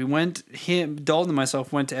 Dalton and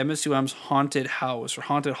myself went to MSUM's haunted house or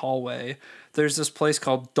haunted hallway. There's this place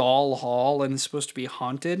called Doll Hall, and it's supposed to be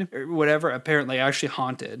haunted or whatever. Apparently, actually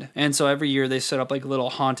haunted. And so every year they set up like a little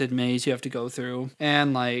haunted maze you have to go through.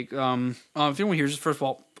 And like, if anyone hears this, first of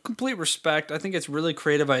all, complete respect. I think it's a really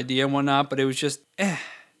creative idea and whatnot, but it was just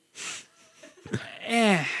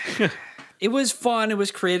It was fun. It was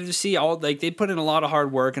creative to see they put in a lot of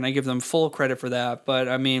hard work, and I give them full credit for that. But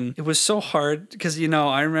I mean, it was so hard because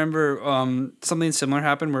I remember something similar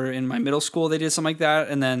happened where in my middle school they did something like that,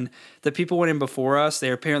 and then the people went in before us. They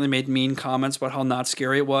apparently made mean comments about how not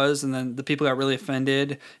scary it was, and then the people got really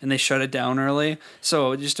offended and they shut it down early.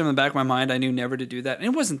 So just in the back of my mind, I knew never to do that, and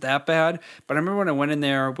it wasn't that bad. But I remember when I went in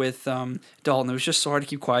there with Dalton, it was just so hard to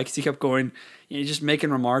keep quiet because he kept going. Just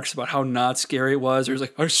making remarks about how not scary it was. Or he's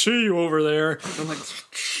like, I see you over there. And I'm like,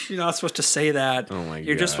 you're not supposed to say that. Oh my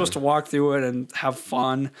You're God. just supposed to walk through it and have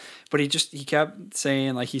fun. But he kept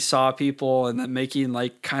saying like he saw people and then making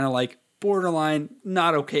like kind of like borderline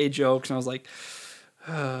not okay jokes. And I was like,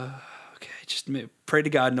 okay, just pray to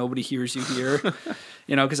God nobody hears you here.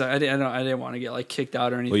 Because I didn't want to get like kicked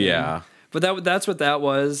out or anything. Well, yeah. But that's what that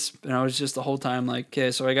was, and I was just the whole time like,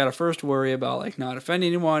 okay, so I got to first worry about like not offending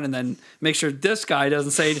anyone, and then make sure this guy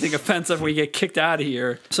doesn't say anything offensive when we get kicked out of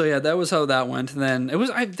here. So yeah, that was how that went. And then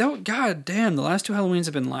God damn, the last 2 Halloweens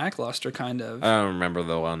have been lackluster, kind of. I don't remember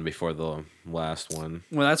the one before the last one.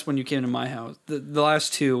 Well, that's when you came to my house. The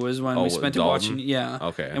last 2 was when we spent it Dalton? watching. Yeah.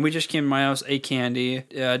 Okay. And we just came to my house, ate candy.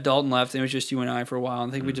 Dalton left, and it was just you and I for a while. I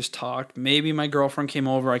think we just talked. Maybe my girlfriend came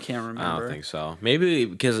over. I can't remember. I don't think so. Maybe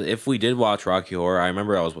because if we did watch Rocky Horror, I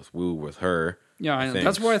remember I was with her. Yeah, I know. think.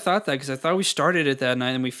 That's why I thought that, because I thought we started it that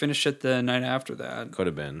night and we finished it the night after that. Could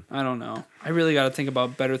have been. I don't know. I really got to think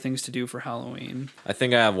about better things to do for Halloween. I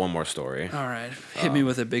think I have one more story. All right. Hit me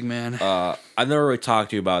with it, big man. I've never really talked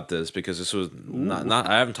to you about this because this was not.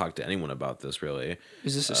 I haven't talked to anyone about this really.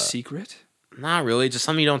 Is this a secret? Not really. Just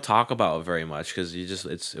something you don't talk about very much because you just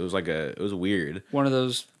it was weird. One of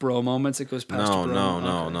those bro moments that goes past No, a bro no, moment?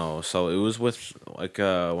 no, Okay. no. So it was with like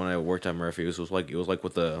when I worked at Murphy. It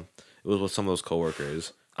was with some of those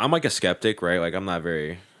coworkers. I'm like a skeptic, right? Like I'm not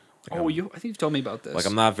very Oh, I think you've told me about this. Like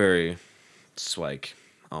I'm not very, it's like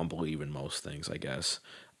I don't believe in most things, I guess,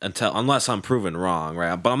 unless I'm proven wrong,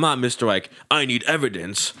 right? But I'm not Mr. like I need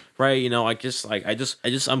evidence, right? You know,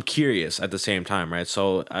 I'm curious at the same time, right?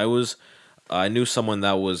 So I knew someone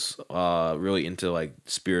that was really into like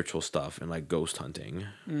spiritual stuff and like ghost hunting.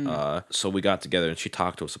 So we got together and she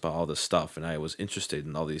talked to us about all this stuff, and I was interested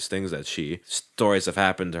in all these things that stories have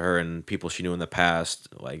happened to her and people she knew in the past,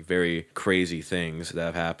 like very crazy things that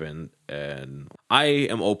have happened. And I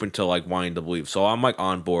am open to like wanting to believe, so I'm like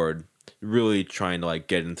on board, really trying to like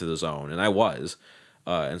get into the zone, and I was.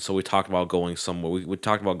 And so we talked about going somewhere. We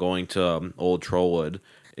talked about going to Old Trollwood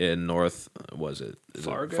in North. Was it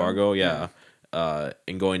Fargo? Fargo, yeah.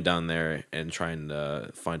 And going down there and trying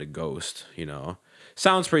to find a ghost, you know.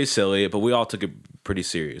 Sounds pretty silly, but we all took it pretty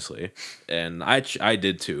seriously. And I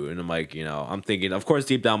did too. And I'm like, you know, I'm thinking, of course,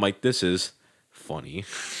 deep down, I'm like, this is funny.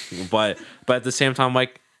 but at the same time,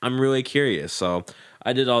 like, I'm really curious. So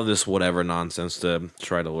I did all this whatever nonsense to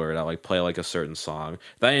try to lure it out, like play like a certain song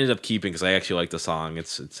that I ended up keeping because I actually like the song.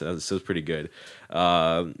 It's pretty good.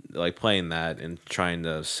 Like playing that and trying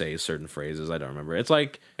to say certain phrases. I don't remember. It's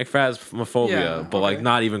like Phasmophobia, Yeah, but like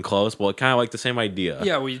not even close. But kind of like the same idea.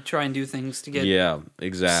 Yeah, we try and do things to get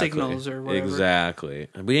exactly signals or whatever. Exactly.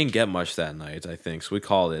 And we didn't get much that night, I think, so we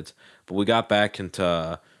called it. But we got back into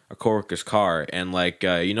a coworker's car, and like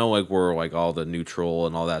you know, like where like all the neutral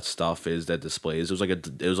and all that stuff is that displays. It was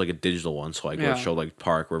like a digital one, so like where it showed like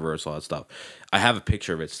park, reverse, all that stuff. I have a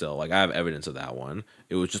picture of it still. Like I have evidence of that one.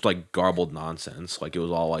 It was just like garbled nonsense. Like it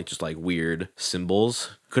was all like just like weird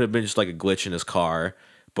symbols. Could have been just like a glitch in his car,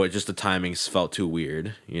 but just the timing felt too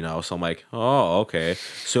weird, you know. So I'm like, oh, okay.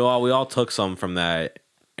 So we all took some from that.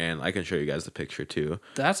 And I can show you guys the picture too.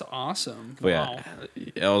 That's awesome. But wow.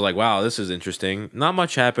 Yeah, I was like, wow, this is interesting. Not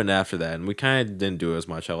much happened after that, and we kind of didn't do as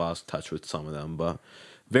much. I lost touch with some of them, but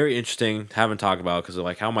very interesting. Haven't talked about because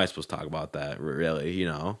like, how am I supposed to talk about that? Really, you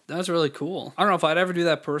know? That's really cool. I don't know if I'd ever do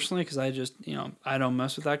that personally because I just, I don't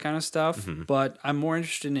mess with that kind of stuff. But I'm more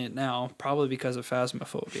interested in it now, probably because of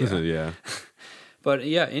Phasmophobia. Yeah. But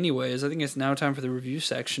yeah, anyways, I think it's now time for the review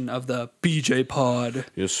section of the BJ Pod.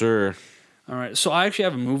 Yes, sir. All right, so I actually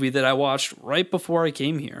have a movie that I watched right before I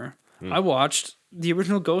came here. I watched the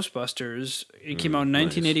original Ghostbusters. It came out in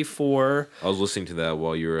 1984. I was listening to that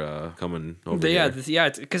while you were coming over Yeah, here.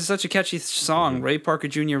 because it's such a catchy song. Ray Parker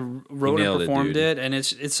Jr. wrote and performed it, and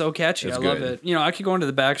it's so catchy. It's I love good. it. You know, I could go into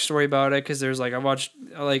the backstory about it because there's like I watched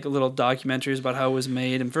like little documentaries about how it was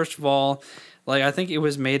made. And first of all, like I think it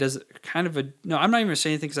was made as kind of I'm not even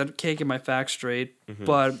saying anything because I can't get my facts straight.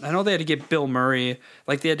 But I know they had to get Bill Murray,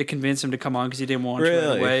 like they had to convince him to come on because he didn't want to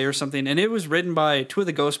right away or something. And it was written by two of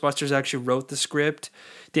the Ghostbusters actually wrote the script,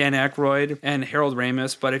 Dan Aykroyd and Harold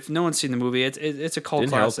Ramis. But if no one's seen the movie, it's a cult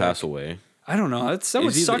Didn't Harold classic. pass away? I don't know. That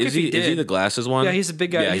would suck if he did. Is he the glasses one? Yeah, he's a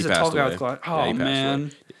big guy. Yeah, he's he a tall passed guy away. with glasses. Yeah, Oh, he passed man.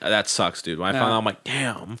 away. That sucks, dude. When I found out, I'm like,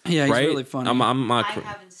 damn. Yeah, he's right? really funny. I'm not. I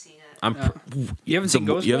haven't seen it. You haven't seen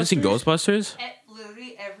Ghostbusters? You haven't seen Ghostbusters?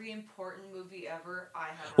 Literally every important movie ever, I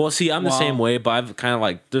have. Well, see, I'm the same way, but I've kind of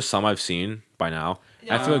like there's some I've seen by now.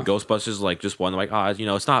 I feel like Ghostbusters is like just one like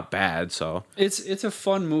it's not bad. So It's a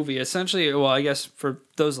fun movie. Essentially, well, I guess for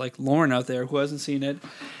those like Lauren out there who hasn't seen it,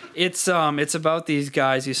 it's about these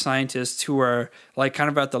guys, these scientists who are like kind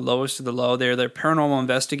of at the lowest of the low. They're paranormal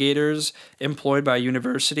investigators employed by a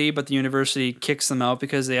university, but the university kicks them out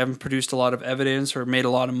because they haven't produced a lot of evidence or made a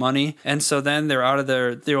lot of money. And so then they're out of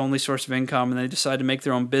their only source of income, and they decide to make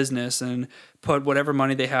their own business and put whatever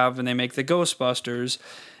money they have, and they make the Ghostbusters.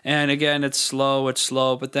 And again, it's slow,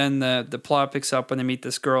 but then the plot picks up when they meet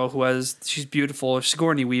this girl she's beautiful.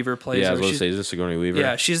 Sigourney Weaver plays her. I was going to say, is this Sigourney Weaver?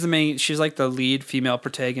 Yeah, she's like the lead female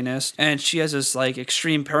protagonist, and she has this like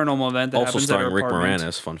extreme paranormal event that also happens starring at her Rick apartment.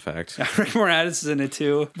 Moranis. Fun fact. Rick Moranis is in it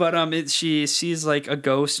too. But she sees like a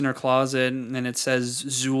ghost in her closet, and it says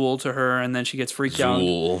Zool to her, and then she gets freaked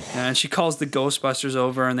Zool. out. And she calls the Ghostbusters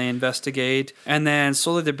over, and they investigate. And then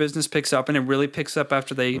slowly their business picks up, and it really picks up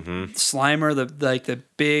after they Slimer, the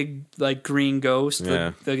big like green ghost,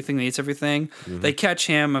 the thing that eats everything. They catch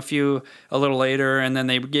him a little later, and then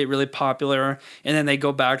they get really popular. And then they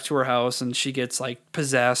go back to her house, and she gets like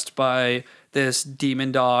possessed by this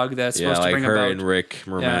demon dog that's supposed to bring her about. And Rick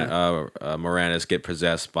Moranis get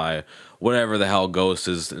possessed by whatever the hell ghost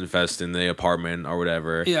is infesting the apartment or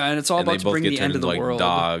whatever. Yeah, and it's all about to bring the end of the world.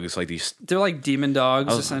 Dogs, like these. They're like demon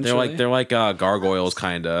dogs, essentially. They're like gargoyles,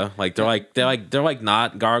 kind of. Like they're like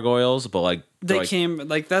not gargoyles, but like They like, came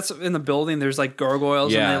like that's in the building. There's like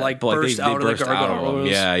gargoyles and they like but, burst they out of the burst out of them. gargoyles.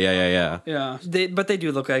 Yeah. But they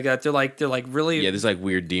do look like that. They're like really. Yeah, there's like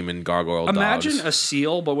weird demon gargoyle Imagine dogs. a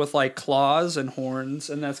seal, but with like claws and horns,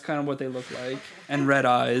 and that's kind of what they look like, and red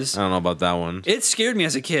eyes. I don't know about that one. It scared me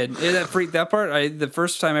as a kid. That part. The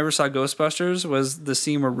first time I ever saw Ghostbusters was the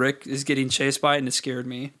scene where Rick is getting chased by it, and it scared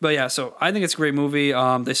me. But yeah, so I think it's a great movie.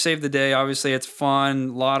 They saved the day. Obviously, it's fun.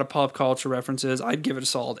 A lot of pop culture references. I'd give it a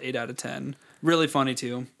solid 8 out of 10. Really funny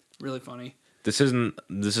too. Really funny. This isn't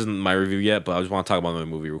my review yet, but I just want to talk about the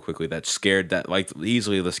movie real quickly. That like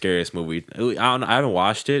easily the scariest movie. I haven't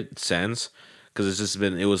watched it since because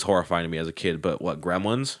it was horrifying to me as a kid. But what,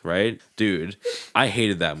 Gremlins, right, dude? I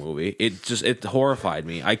hated that movie. It horrified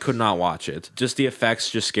me. I could not watch it. Just the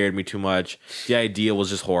effects just scared me too much. The idea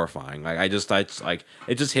was just horrifying. Like it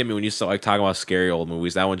just hit me when you start like talking about scary old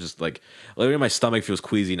movies. That one just like literally my stomach feels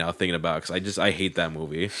queasy now thinking about it because I hate that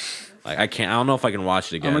movie. Like I don't know if I can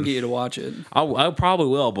watch it again. I'm gonna get you to watch it. I probably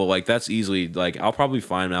will, but like that's easily like I'll probably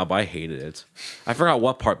find out. But I hated it. I forgot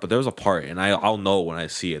what part, but there was a part, and I'll know when I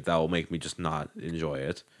see it that will make me just not enjoy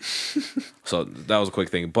it. So that was a quick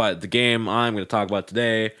thing. But the game I'm going to talk about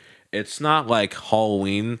today, it's not like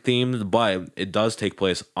Halloween themed, but it does take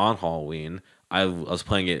place on Halloween. I was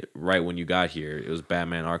playing it right when you got here. It was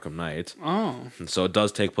Batman Arkham Knight. Oh, And so it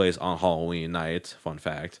does take place on Halloween night. Fun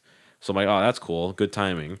fact. So I'm like, oh, that's cool. Good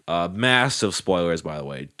timing. Massive spoilers, by the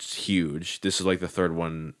way. It's huge. This is like the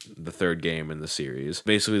third game in the series.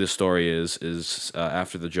 Basically, the story is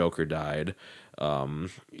after the Joker died,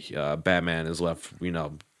 Batman is left,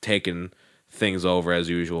 taking things over as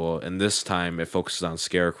usual. And this time it focuses on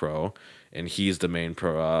Scarecrow, and he's the main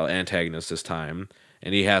antagonist this time.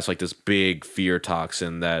 And he has like this big fear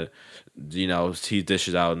toxin that, he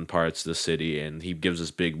dishes out in parts of the city, and he gives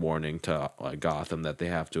this big warning to Gotham that they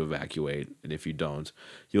have to evacuate, and if you don't,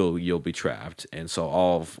 you'll be trapped. And so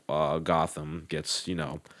all of Gotham gets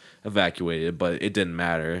evacuated, but it didn't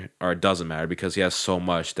matter, or it doesn't matter, because he has so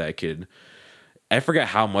much that could. I forget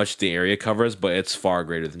how much the area covers, but it's far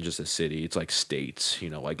greater than just a city. It's like states,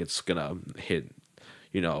 like it's gonna hit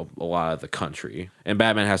a lot of the country, and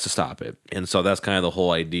Batman has to stop it. And so that's kind of the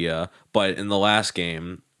whole idea. But in the last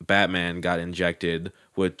game, Batman got injected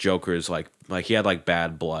with Joker's like he had like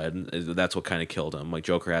bad blood. That's what kind of killed him. Like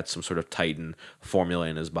Joker had some sort of Titan formula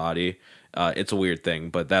in his body. It's a weird thing,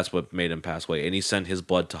 but that's what made him pass away. And he sent his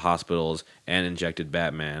blood to hospitals and injected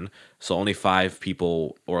Batman. So only 5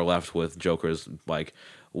 people were left with Joker's like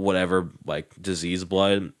whatever like disease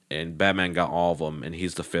blood, and Batman got all of them, and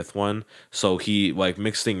he's the 5th one. So he like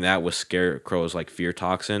mixing that with Scarecrow's like fear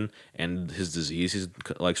toxin and his disease he's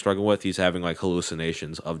like struggling with. He's having like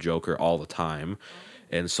hallucinations of Joker all the time,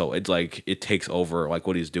 and so it's like it takes over like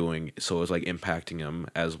what he's doing. So it's like impacting him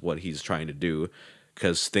as what he's trying to do,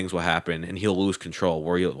 because things will happen and he'll lose control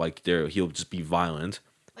where he'll just be violent.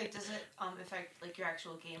 Like, does it affect like your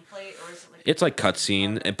actual gameplay, or is it like? It's like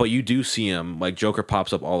cutscene, but you do see him. Like Joker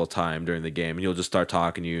pops up all the time during the game, and he'll just start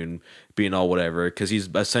talking to you and being all whatever, because he's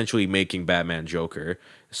essentially making Batman Joker.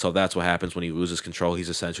 So that's what happens when he loses control. He's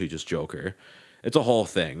essentially just Joker. It's a whole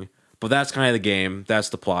thing, but that's kind of the game. That's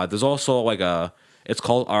the plot. There's also like it's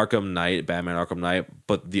called Arkham Knight, Batman Arkham Knight,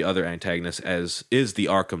 but the other antagonist is the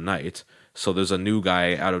Arkham Knight. So there's a new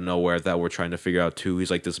guy out of nowhere that we're trying to figure out too. He's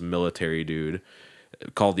like this military dude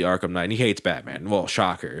called the Arkham Knight, and he hates Batman. Well,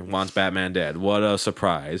 shocker. Wants Batman dead. What a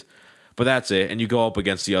surprise. But that's it. And you go up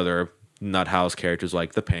against the other nuthouse characters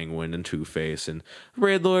like the Penguin and Two-Face and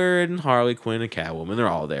Riddler and Harley Quinn and Catwoman. They're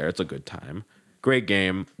all there. It's a good time. Great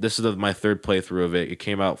game. This is my 3rd playthrough of it. It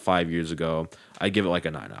came out 5 years ago. I give it like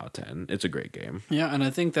a 9 out of 10. It's a great game. yeah, and I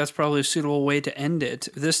think that's probably a suitable way to end it.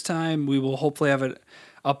 This time we will hopefully have it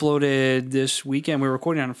uploaded this weekend. We're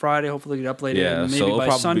recording on Friday. Hopefully we get uploaded maybe by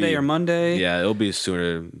Sunday or Monday. Yeah, it'll be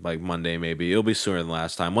sooner, like Monday maybe. It'll be sooner than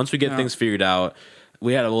last time. Once we get things figured out.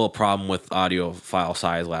 We had a little problem with audio file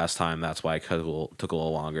size last time. That's why it took a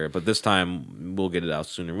little longer. But this time we'll get it out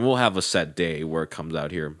sooner. We'll have a set day where it comes out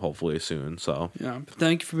here hopefully soon. So yeah,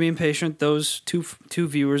 thank you for being patient. Those two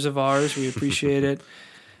viewers of ours, we appreciate it.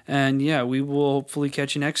 And yeah, we will hopefully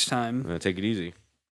catch you next time. take it easy.